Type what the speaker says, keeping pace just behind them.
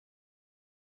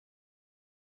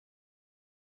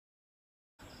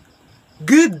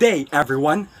Good day,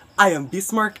 everyone. I am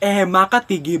Bismarck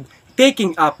Ehemakatigib,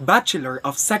 taking up Bachelor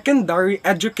of Secondary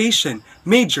Education,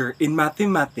 major in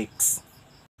Mathematics.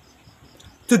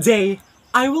 Today,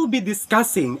 I will be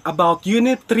discussing about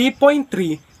Unit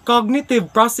 3.3,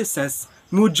 Cognitive Processes,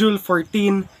 Module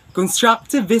 14,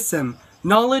 Constructivism,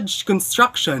 Knowledge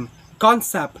Construction,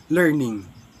 Concept Learning.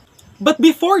 But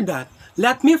before that,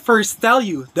 let me first tell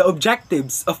you the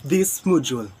objectives of this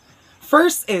module.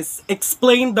 First is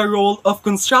explain the role of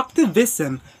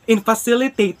constructivism in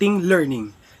facilitating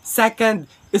learning. Second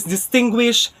is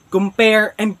distinguish,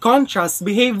 compare, and contrast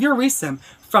behaviorism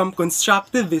from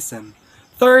constructivism.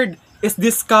 Third is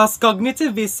discuss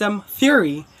cognitivism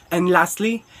theory. And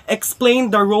lastly,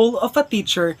 explain the role of a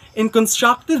teacher in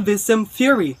constructivism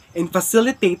theory in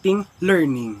facilitating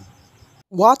learning.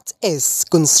 What is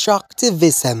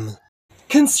constructivism?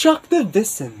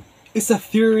 Constructivism is a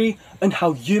theory on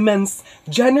how humans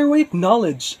generate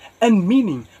knowledge and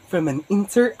meaning from an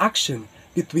interaction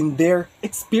between their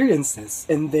experiences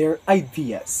and their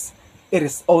ideas. It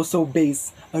is also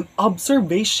based on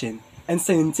observation and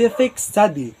scientific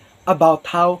study about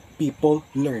how people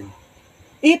learn.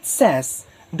 It says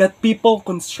that people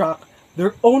construct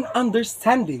their own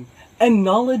understanding and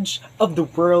knowledge of the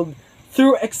world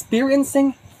through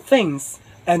experiencing things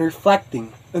and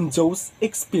reflecting on those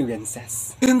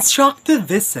experiences.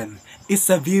 Constructivism is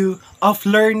a view of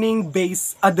learning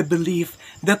based on the belief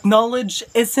that knowledge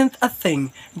isn't a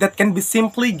thing that can be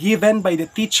simply given by the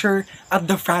teacher at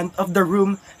the front of the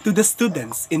room to the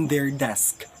students in their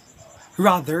desk.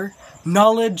 Rather,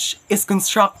 knowledge is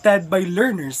constructed by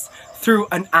learners through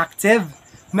an active,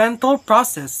 mental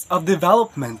process of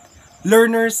development.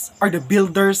 Learners are the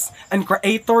builders and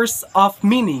creators of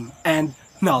meaning and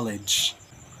knowledge.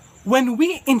 When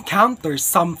we encounter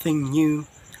something new,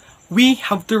 we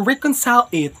have to reconcile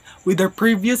it with our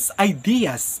previous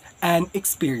ideas and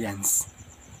experience.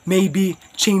 Maybe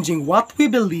changing what we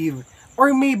believe,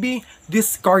 or maybe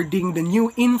discarding the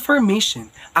new information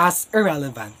as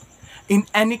irrelevant. In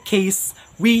any case,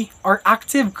 we are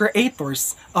active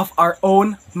creators of our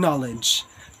own knowledge.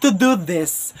 To do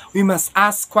this, we must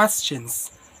ask questions,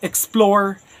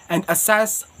 explore, and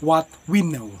assess what we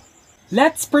know.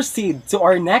 Let's proceed to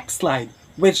our next slide,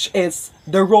 which is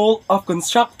the role of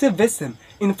constructivism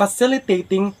in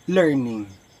facilitating learning.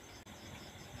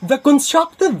 The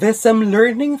constructivism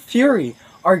learning theory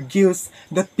argues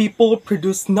that people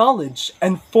produce knowledge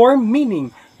and form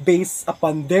meaning based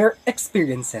upon their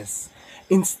experiences.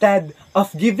 Instead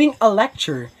of giving a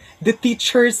lecture, the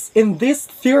teachers in this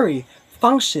theory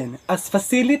function as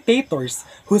facilitators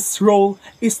whose role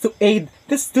is to aid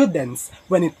the students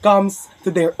when it comes to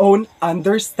their own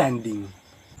understanding.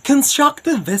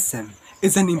 Constructivism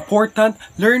is an important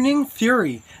learning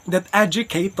theory that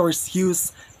educators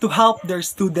use to help their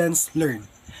students learn.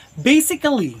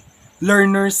 Basically,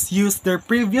 learners use their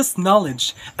previous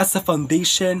knowledge as a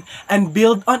foundation and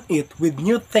build on it with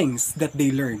new things that they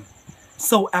learn.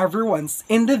 So everyone's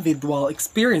individual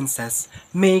experiences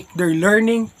make their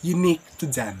learning unique to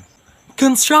them.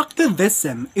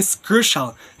 Constructivism is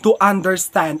crucial to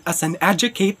understand as an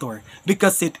educator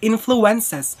because it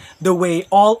influences the way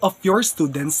all of your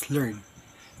students learn.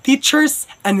 Teachers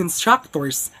and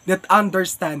instructors that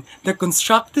understand the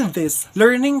constructivist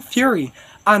learning theory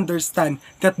understand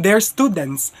that their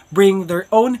students bring their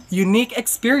own unique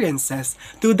experiences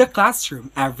to the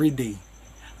classroom every day.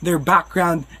 Their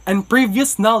background and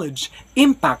previous knowledge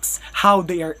impacts how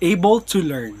they are able to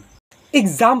learn.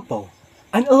 Example,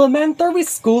 an elementary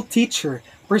school teacher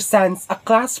presents a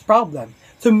class problem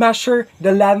to measure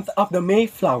the length of the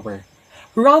Mayflower.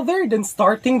 Rather than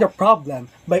starting the problem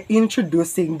by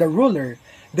introducing the ruler,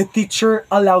 the teacher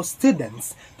allows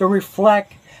students to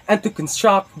reflect and to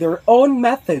construct their own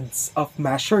methods of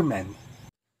measurement.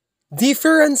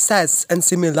 Differences and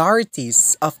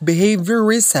similarities of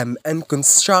behaviorism and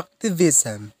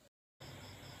constructivism.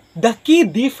 The key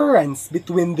difference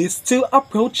between these two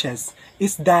approaches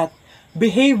is that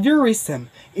behaviorism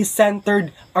is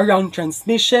centered around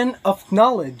transmission of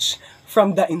knowledge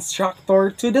from the instructor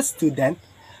to the student,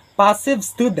 passive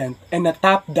student, and a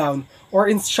top-down or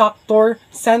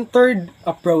instructor-centered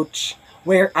approach,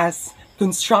 whereas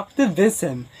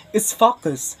constructivism is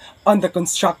focused on the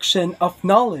construction of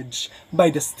knowledge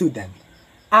by the student,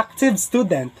 active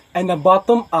student, and a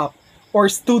bottom-up or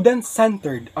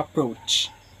student-centered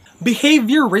approach.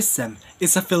 Behaviorism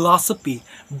is a philosophy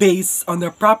based on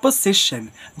the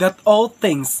proposition that all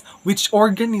things which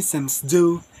organisms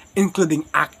do, including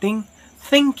acting,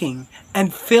 thinking,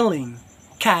 and feeling,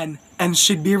 can and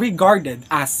should be regarded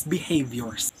as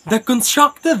behaviors. The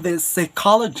constructivist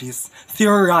psychologists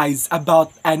theorize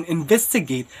about and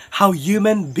investigate how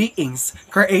human beings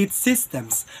create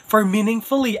systems for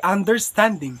meaningfully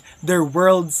understanding their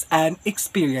worlds and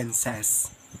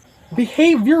experiences.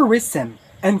 Behaviorism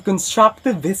and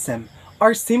constructivism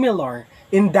are similar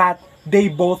in that they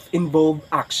both involve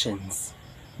actions.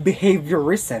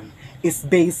 Behaviorism is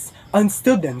based on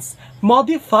students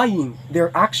modifying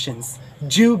their actions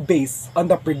due based on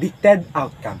the predicted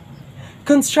outcome.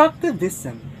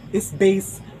 Constructivism is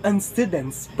based on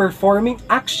students performing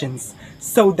actions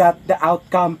so that the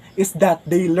outcome is that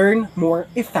they learn more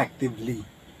effectively.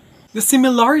 The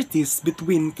similarities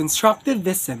between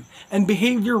constructivism and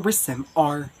behaviorism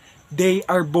are they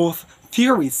are both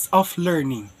theories of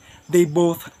learning. They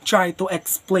both try to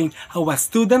explain how a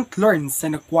student learns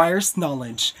and acquires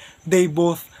knowledge. They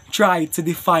both try to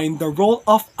define the role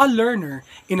of a learner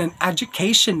in an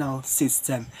educational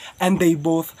system, and they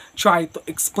both try to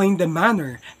explain the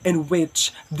manner in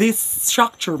which this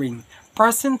structuring,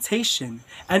 presentation,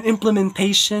 and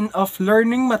implementation of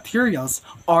learning materials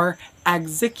are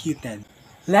executed.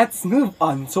 Let's move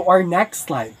on to our next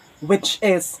slide, which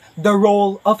is the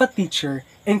role of a teacher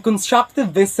in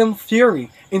constructivism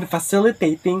theory in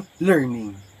facilitating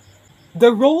learning.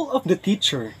 The role of the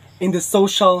teacher in the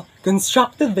social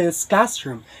constructivist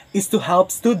classroom is to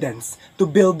help students to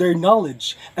build their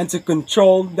knowledge and to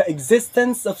control the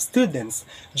existence of students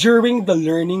during the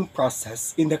learning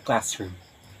process in the classroom.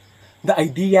 The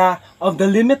idea of the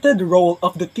limited role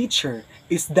of the teacher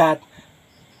is that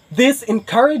this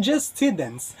encourages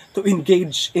students to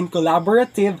engage in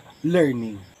collaborative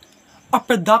learning. A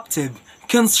productive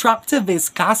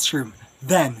constructivist classroom,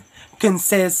 then,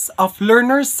 consists of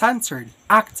learner-centered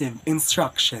active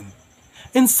instruction.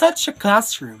 In such a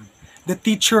classroom, the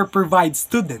teacher provides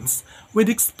students with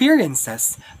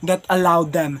experiences that allow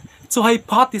them to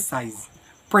hypothesize,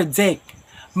 predict,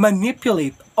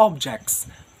 manipulate objects,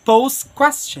 pose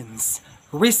questions,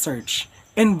 research,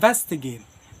 investigate,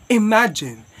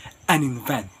 imagine, and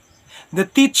invent. The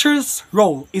teacher's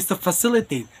role is to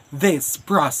facilitate this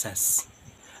process.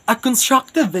 A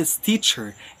constructivist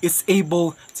teacher is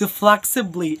able to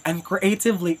flexibly and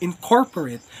creatively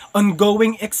incorporate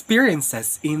ongoing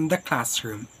experiences in the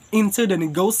classroom into the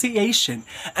negotiation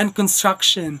and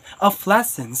construction of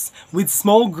lessons with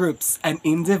small groups and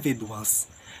individuals.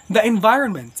 The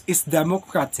environment is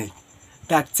democratic.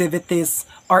 The activities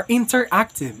are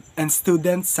interactive and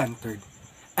student-centered,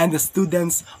 and the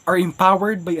students are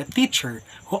empowered by a teacher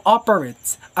who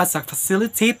operates as a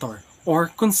facilitator or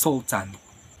consultant.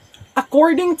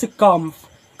 According to Kampf,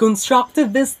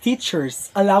 constructivist teachers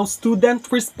allow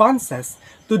student responses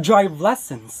to drive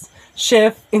lessons,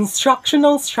 shift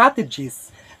instructional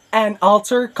strategies, and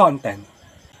alter content.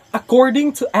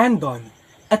 According to Andon,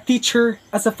 a teacher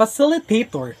as a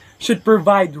facilitator should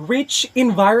provide rich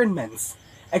environments,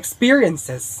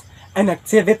 experiences, and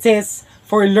activities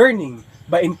for learning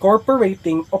by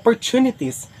incorporating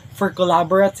opportunities for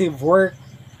collaborative work,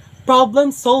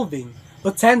 problem-solving,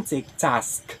 authentic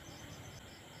tasks.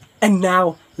 And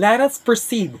now, let us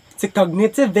proceed to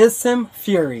Cognitivism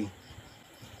Theory.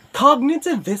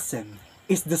 Cognitivism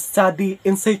is the study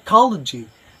in psychology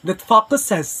that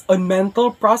focuses on mental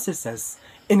processes,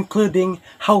 including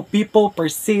how people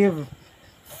perceive,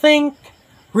 think,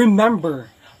 remember,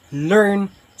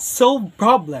 learn, solve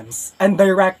problems, and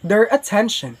direct their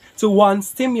attention to one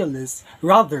stimulus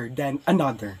rather than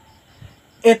another.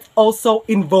 It also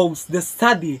involves the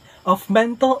study of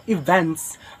mental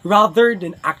events rather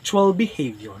than actual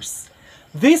behaviors.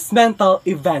 These mental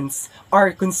events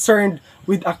are concerned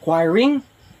with acquiring,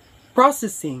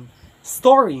 processing,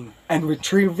 storing, and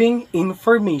retrieving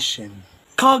information.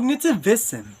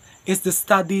 Cognitivism is the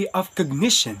study of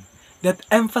cognition that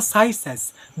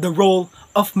emphasizes the role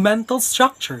of mental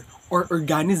structure or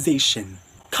organization.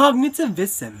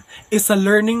 Cognitivism is a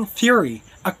learning theory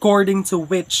according to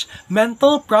which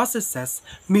mental processes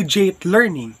mediate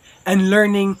learning, and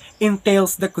learning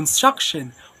entails the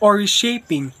construction or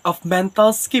reshaping of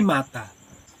mental schemata.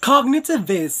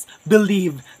 Cognitivists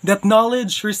believe that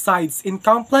knowledge resides in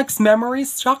complex memory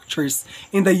structures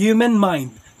in the human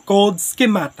mind called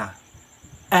schemata,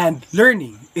 and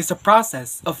learning is a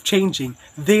process of changing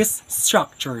these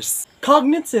structures.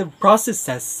 Cognitive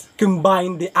processes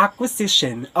combine the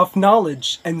acquisition of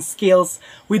knowledge and skills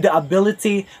with the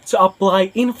ability to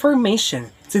apply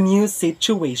information to new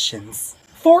situations.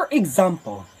 For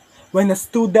example, when a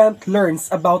student learns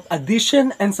about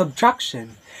addition and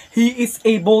subtraction, he is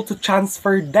able to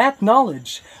transfer that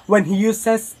knowledge when he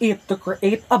uses it to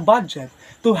create a budget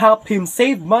to help him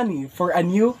save money for a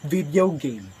new video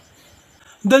game.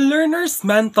 The learner's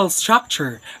mental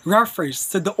structure refers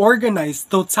to the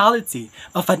organized totality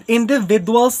of an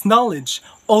individual's knowledge,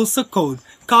 also called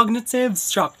cognitive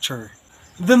structure.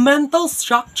 The mental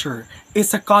structure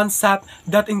is a concept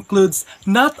that includes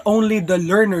not only the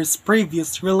learner's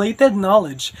previous related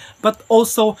knowledge, but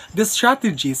also the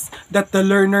strategies that the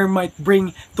learner might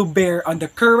bring to bear on the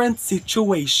current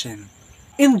situation.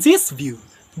 In this view,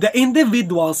 the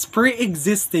individual's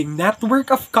pre-existing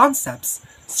network of concepts,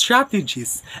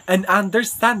 strategies, and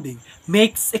understanding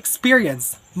makes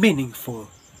experience meaningful.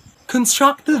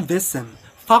 Constructivism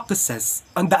focuses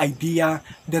on the idea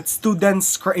that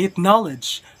students create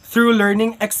knowledge through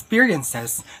learning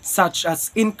experiences such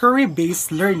as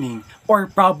inquiry-based learning or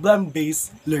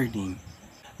problem-based learning.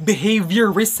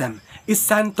 Behaviorism is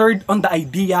centered on the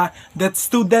idea that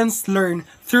students learn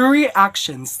through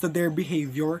reactions to their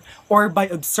behavior or by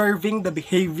observing the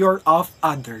behavior of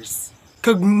others.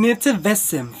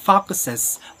 Cognitivism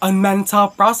focuses on mental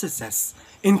processes,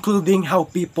 including how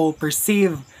people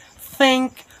perceive,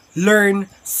 think, learn,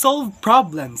 solve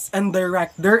problems, and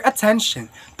direct their attention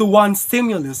to one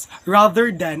stimulus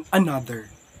rather than another.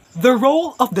 The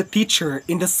role of the teacher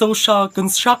in the social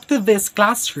constructivist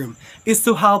classroom is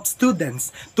to help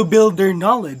students to build their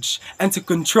knowledge and to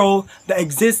control the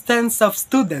existence of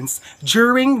students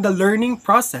during the learning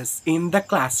process in the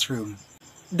classroom.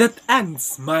 That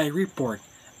ends my report.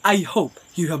 I hope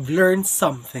you have learned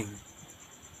something.